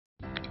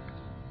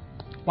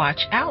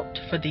Watch out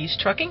for these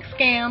trucking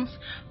scams,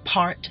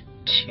 part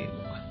 2.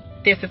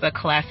 This is a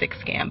classic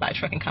scam by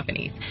trucking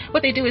companies.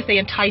 What they do is they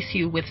entice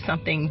you with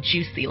something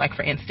juicy. Like,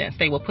 for instance,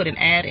 they will put an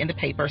ad in the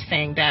paper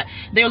saying that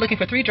they're looking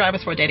for 3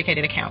 drivers for a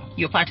dedicated account.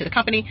 You apply to the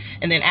company,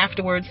 and then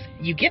afterwards,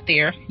 you get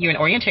there, you're in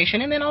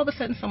orientation, and then all of a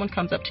sudden someone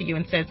comes up to you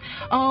and says,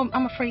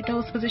 I'm afraid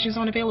those positions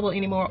aren't available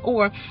anymore,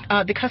 or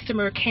the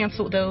customer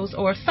canceled those,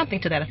 or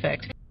something to that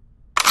effect.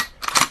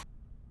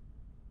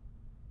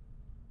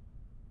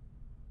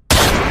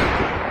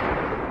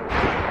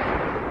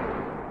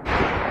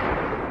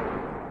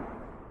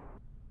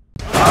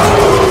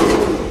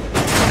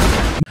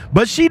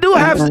 But she do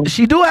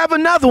have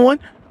another one.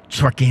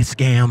 Trucking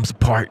scams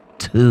part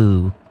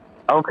 2.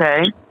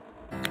 Okay.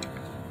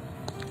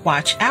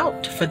 Watch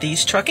out for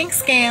these trucking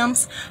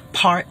scams,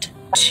 part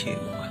 2.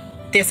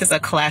 This is a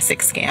classic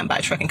scam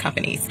by trucking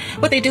companies.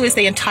 What they do is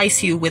they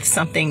entice you with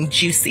something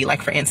juicy.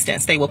 Like, for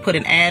instance, they will put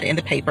an ad in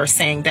the paper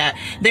saying that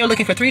they're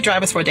looking for 3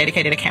 drivers for a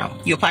dedicated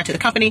account. You apply to the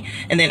company,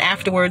 and then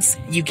afterwards,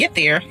 you get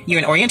there, you're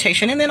in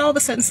orientation, and then all of a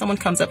sudden someone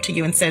comes up to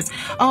you and says,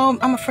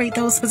 I'm afraid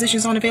those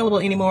positions aren't available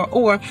anymore,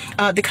 or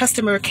the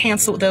customer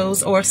canceled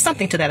those, or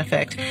something to that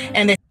effect.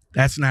 And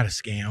that's not a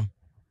scam.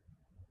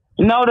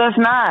 No, that's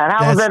not.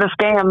 How is that a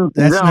scam?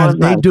 That's no,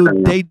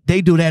 not.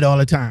 They do that all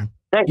the time.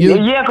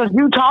 Yeah, because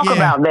you talk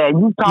about that.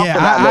 You talk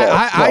about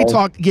that. I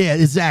talk. Yeah,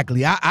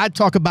 exactly. I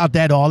talk about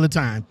that all the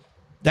time.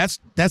 That's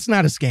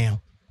not a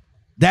scam.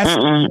 That's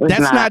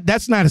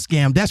not a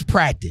scam. That's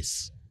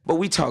practice. But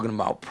we talking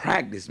about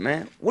practice,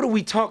 man. What are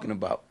we talking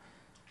about?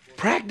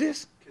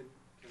 Practice?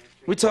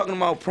 We're talking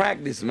about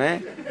practice,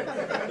 man.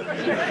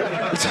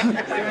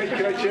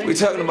 We're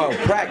talking about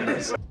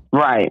practice.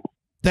 Right.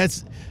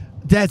 That's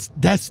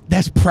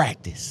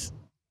practice.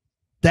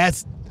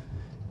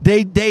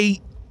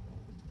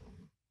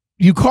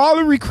 You call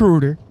a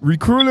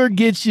recruiter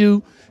gets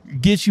you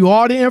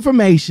all the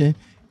information,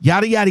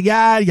 yada yada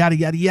yada yada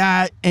yada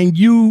yada, and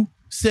you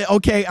say,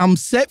 okay, I'm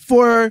set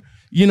for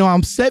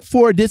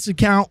this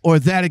account or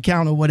that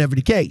account or whatever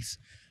the case.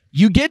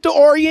 You get the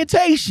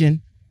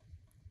orientation,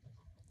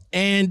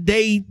 and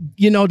they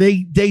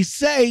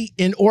say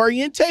in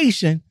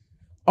orientation,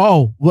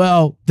 oh,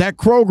 well, that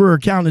Kroger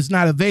account is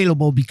not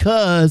available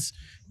because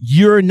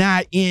you're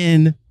not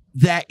in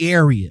that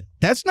area.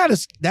 That's not a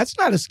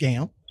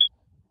scam.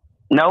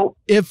 Nope.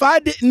 If I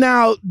did,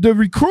 now the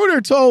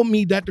recruiter told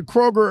me that the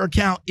Kroger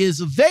account is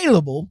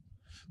available,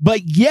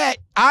 but yet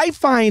I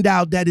find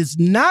out that it's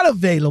not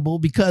available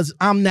because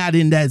I'm not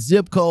in that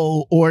zip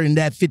code or in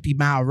that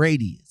 50-mile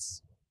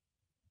radius.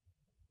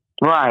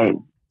 Right.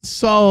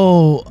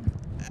 So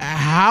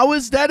how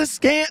is that a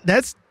scam?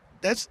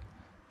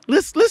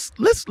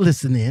 Let's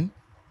listen in.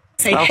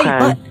 Say, okay, hey,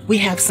 but we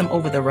have some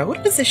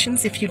over-the-road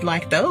positions if you'd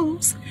like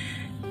those.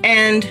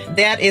 And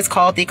that is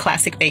called the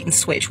classic bait and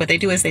switch. What they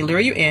do is they lure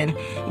you in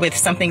with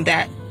something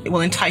that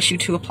will entice you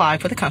to apply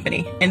for the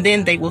company, and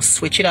then they will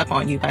switch it up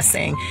on you by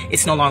saying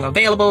it's no longer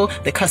available,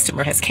 the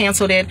customer has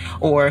canceled it,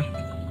 or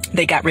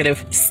they got rid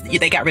of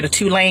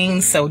 2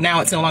 lanes, so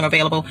now it's no longer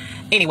available.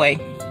 Anyway,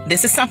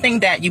 this is something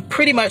that you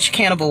pretty much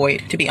can't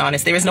avoid, to be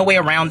honest. There is no way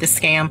around this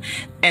scam,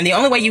 and the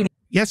only way you...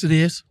 Yes, it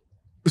is.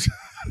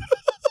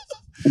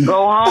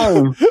 Go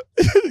home.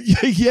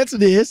 Yes,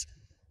 it is.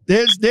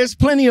 There's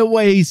plenty of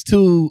ways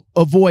to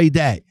avoid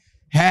that.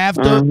 Have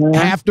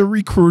the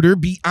recruiter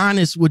be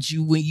honest with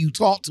you when you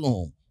talk to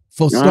him,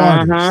 for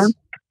starters.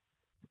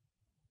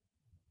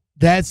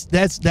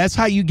 That's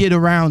how you get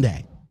around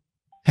that.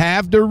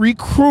 Have the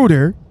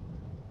recruiter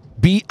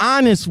be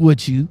honest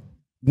with you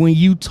when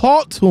you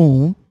talk to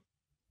him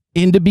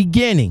in the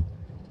beginning.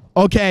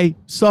 Okay,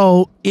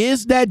 so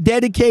is that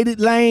dedicated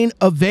lane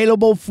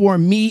available for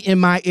me in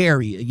my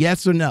area?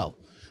 Yes or no?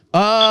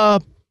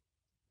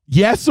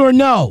 Yes or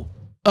no?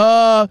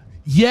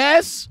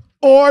 Yes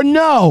or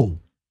no?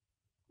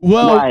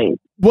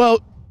 Well,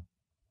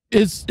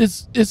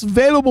 it's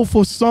available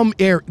for some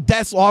area.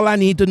 That's all I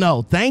need to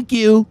know. Thank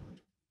you.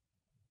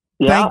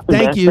 Yeah,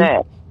 thank you.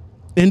 That.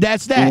 And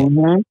that's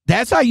that.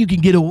 That's how you can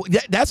get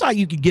that's how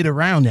you can get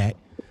around that.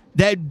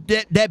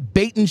 That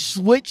bait and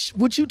switch.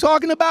 What you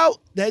talking about?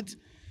 That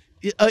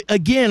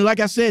again, like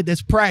I said,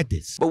 that's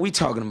practice. But we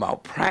talking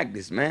about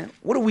practice, man.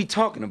 What are we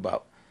talking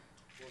about?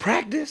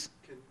 Practice?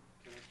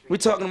 We're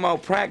talking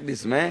about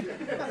practice, man.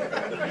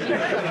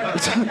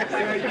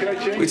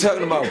 We're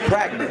talking about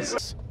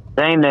practice.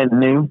 Ain't that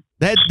new?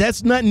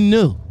 That's nothing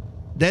new.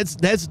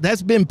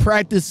 That's been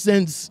practiced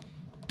since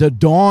the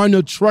dawn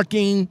of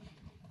trucking.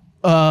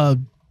 The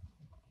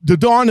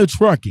dawn of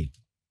trucking.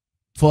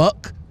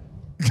 Fuck.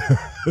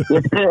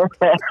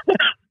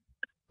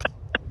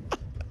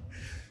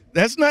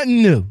 That's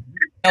nothing new.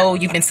 Oh,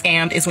 you've been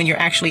scammed is when you're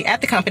actually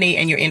at the company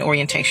and you're in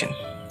orientation.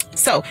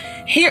 So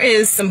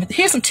here's some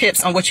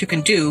tips on what you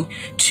can do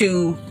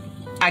to,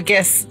 I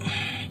guess,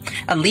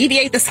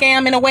 alleviate the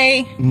scam in a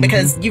way,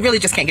 because you really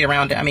just can't get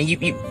around it. I mean,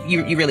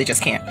 you really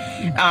just can't.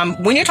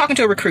 When you're talking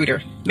to a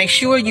recruiter, make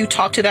sure you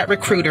talk to that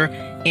recruiter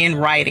in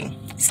writing.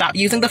 Stop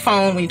using the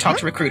phone when you talk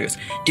to recruiters.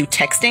 Do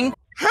texting.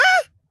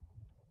 Huh?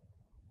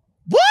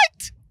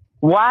 What?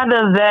 Why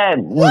does that?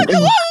 What?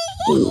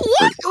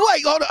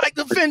 Wait, hold on.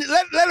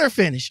 Let her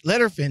finish.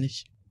 Let her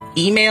finish.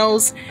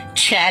 Emails,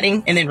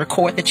 chatting, and then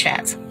record the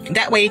chats.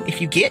 That way, if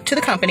you get to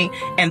the company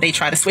and they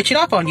try to switch it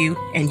up on you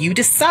and you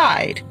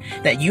decide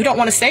that you don't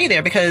want to stay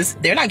there because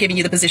they're not giving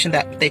you the position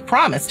that they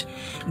promised,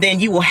 then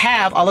you will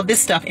have all of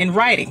this stuff in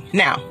writing.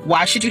 Now,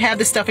 why should you have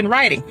this stuff in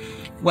writing?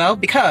 Well,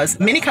 because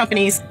many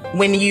companies,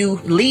 when you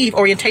leave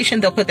orientation,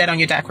 they'll put that on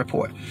your DAC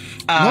report.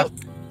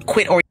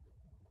 Quit orientation.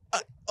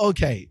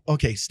 Okay,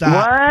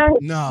 stop.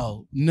 What?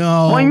 No.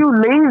 When you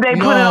leave, they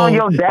put it on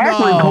your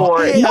DAC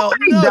report. No,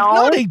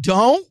 they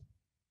don't.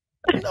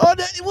 No,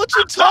 what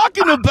you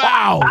talking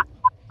about?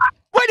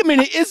 Wait a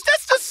minute. Is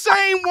this the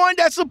same one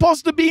that's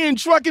supposed to be in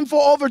trucking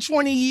for over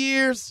 20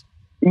 years?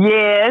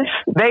 Yes,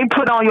 they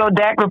put on your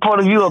DAC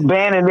report if you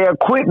abandon their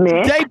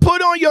equipment. They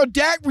put on your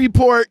DAC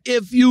report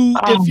if you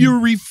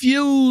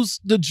refuse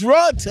the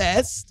drug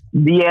test.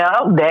 Yeah,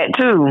 that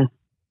too.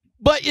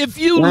 But if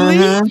you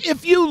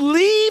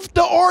leave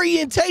the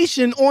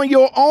orientation on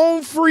your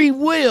own free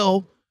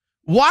will,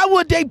 why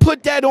would they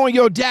put that on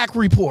your DAC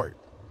report?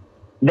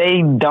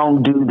 They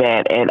don't do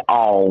that at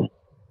all.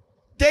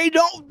 They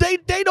don't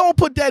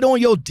put that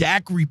on your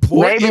DAC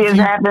report. Maybe it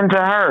happened to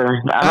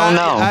her. I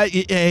don't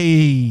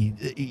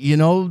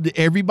know.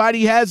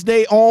 Everybody has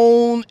their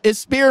own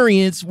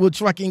experience with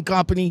trucking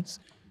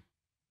companies.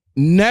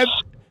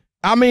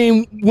 I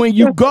mean, when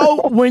you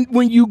go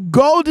when you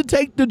go to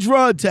take the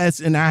drug test,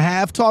 and I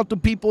have talked to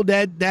people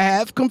that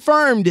have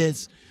confirmed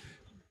this,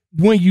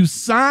 when you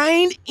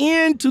sign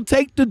in to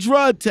take the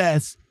drug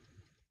test,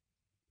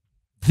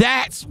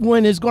 that's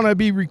when it's going to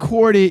be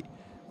recorded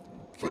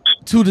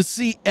to the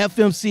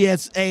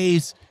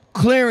FMCSA's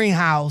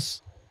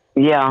clearinghouse.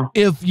 Yeah.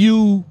 If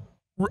you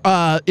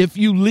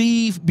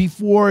leave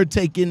before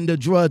taking the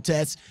drug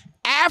test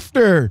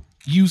after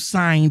you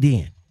signed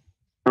in.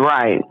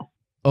 Right.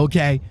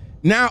 Okay.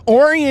 Now,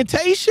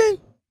 orientation,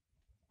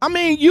 I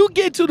mean, you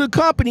get to the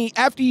company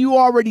after you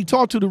already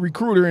talked to the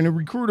recruiter, and the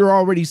recruiter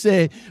already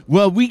said,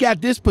 well, we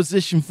got this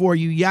position for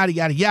you, yada,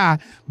 yada,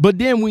 yada. But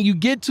then when you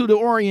get to the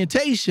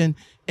orientation,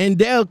 and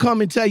they'll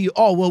come and tell you,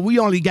 oh, well, we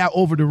only got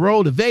over the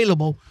road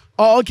available.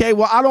 Oh, okay,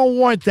 well, I don't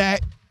want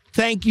that.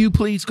 Thank you.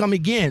 Please come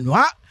again.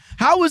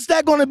 How is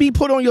that going to be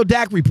put on your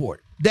DAC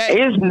report?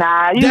 It's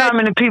not. You know how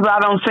many people I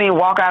don't see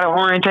walk out of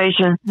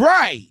orientation?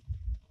 Right.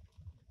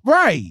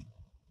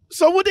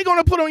 So what they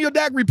gonna put on your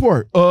DAC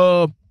report?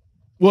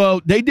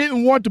 Well, they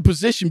didn't want the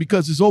position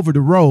because it's over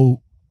the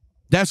road.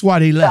 That's why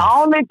they left. The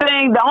only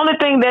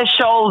thing that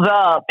shows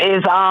up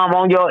is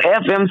on your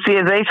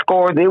FMCSA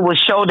scores. It will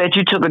show that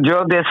you took a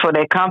drug test for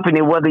that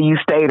company, whether you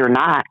stayed or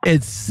not.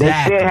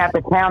 Exactly. They still have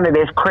to count it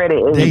as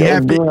credit. They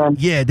have to.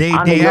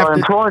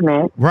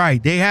 Employment.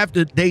 Right. They have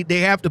to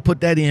put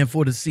that in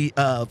for the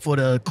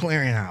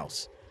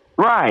clearinghouse.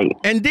 Right.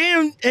 And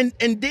then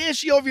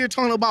she over here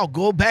talking about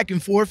go back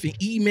and forth in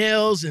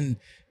emails and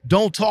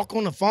don't talk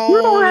on the phone.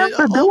 You don't have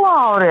to do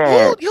all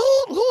that.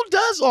 Who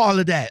does all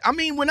of that? I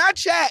mean, when I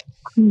chat,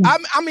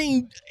 I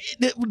mean,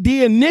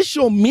 the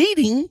initial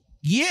meeting,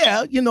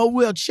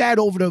 we'll chat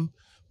over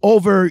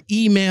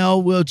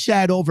email, we'll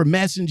chat over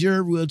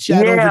Messenger, we'll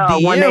chat over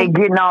DM. When they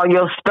getting all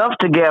your stuff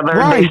together,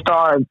 they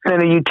start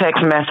sending you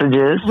text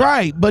messages.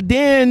 Right. But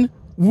then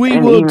we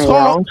will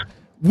talk.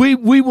 We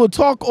will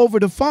talk over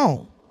the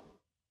phone.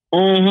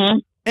 Mm-hmm.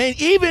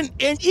 And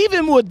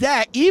even with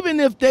that,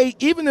 even if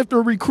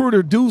the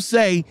recruiter do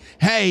say,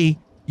 hey,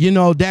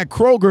 that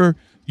Kroger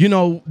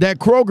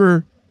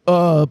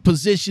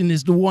position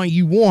is the one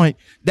you want,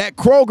 that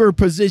Kroger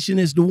position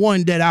is the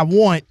one that I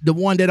want, the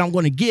one that I'm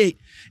going to get.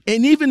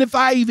 And even if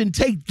I even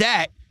take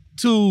that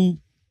to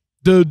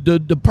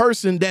the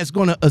person that's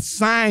going to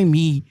assign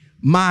me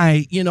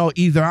my,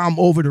 either I'm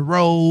over the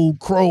road,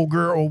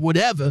 Kroger or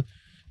whatever,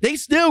 they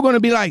still going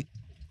to be like,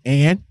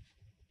 and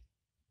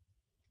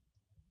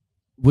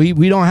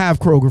we don't have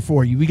Kroger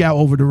for you. We got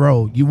over the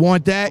road. You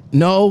want that?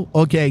 No?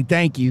 Okay,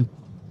 thank you.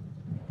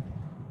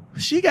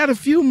 She got a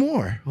few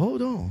more.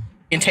 Hold on.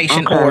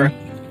 Orientation or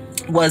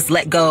was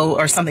let go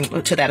or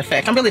something to that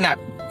effect. I'm really not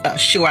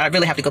sure. I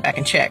really have to go back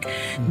and check.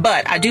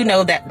 But I do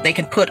know that they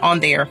can put on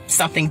there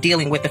something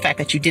dealing with the fact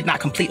that you did not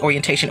complete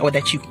orientation or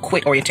that you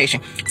quit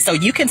orientation. So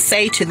you can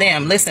say to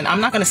them, listen, I'm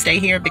not going to stay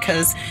here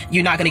because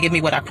you're not going to give me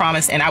what I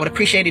promised. And I would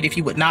appreciate it if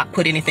you would not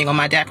put anything on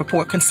my DAC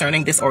report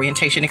concerning this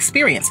orientation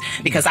experience,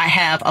 because I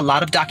have a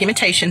lot of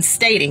documentation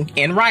stating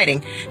in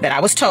writing that I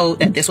was told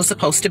that this was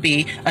supposed to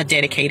be a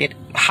dedicated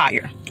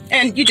hire.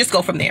 And you just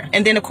go from there.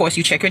 And then, of course,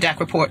 you check your DAC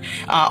report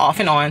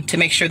off and on to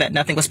make sure that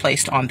nothing was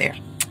placed on there.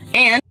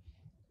 And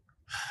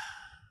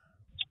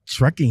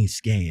Trucking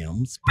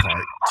Scams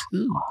Part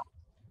 2.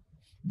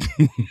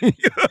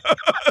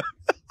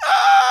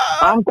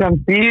 I'm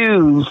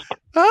confused.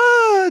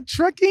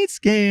 Trucking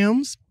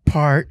Scams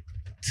Part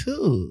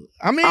 2.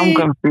 I mean, I'm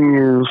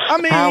confused.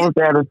 How is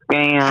that a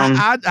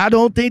scam? I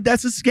don't think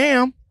that's a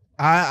scam.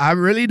 I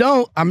really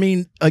don't. I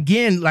mean,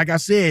 again, like I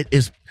said,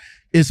 it's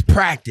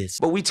practice.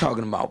 But we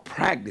talking about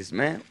practice,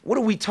 man. What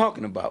are we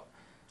talking about?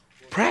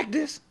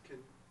 Practice?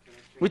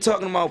 We're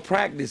talking about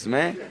practice,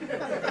 man.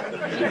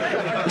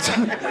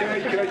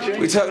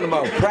 We're talking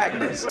about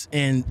practice.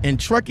 And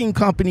trucking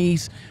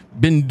companies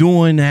been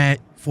doing that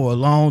for a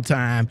long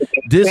time.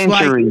 This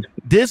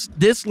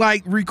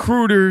like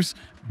recruiters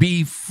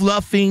be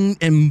fluffing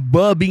and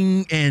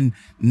bubbing and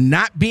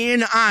not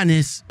being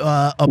honest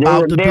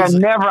about they're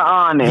never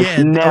honest.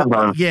 Yeah,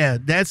 never. Yeah,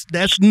 that's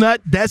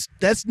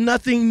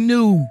nothing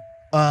new.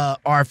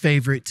 Our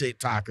favorite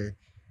TikToker.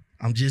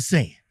 I'm just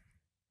saying.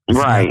 It's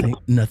right.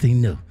 Nothing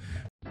new.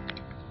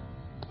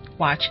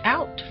 Watch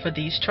out for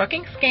these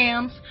trucking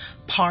scams,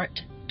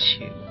 part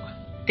 2.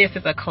 This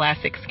is a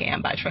classic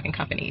scam by trucking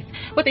companies.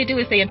 What they do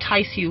is they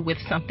entice you with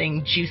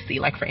something juicy.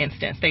 Like, for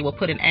instance, they will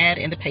put an ad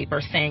in the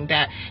paper saying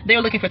that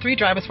they're looking for 3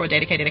 drivers for a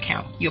dedicated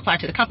account. You apply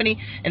to the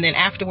company, and then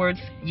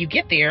afterwards you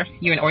get there,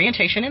 you're in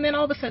orientation, and then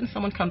all of a sudden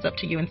someone comes up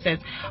to you and says,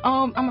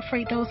 oh, I'm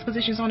afraid those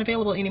positions aren't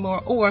available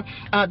anymore, or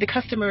the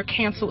customer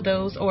canceled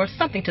those, or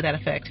something to that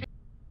effect.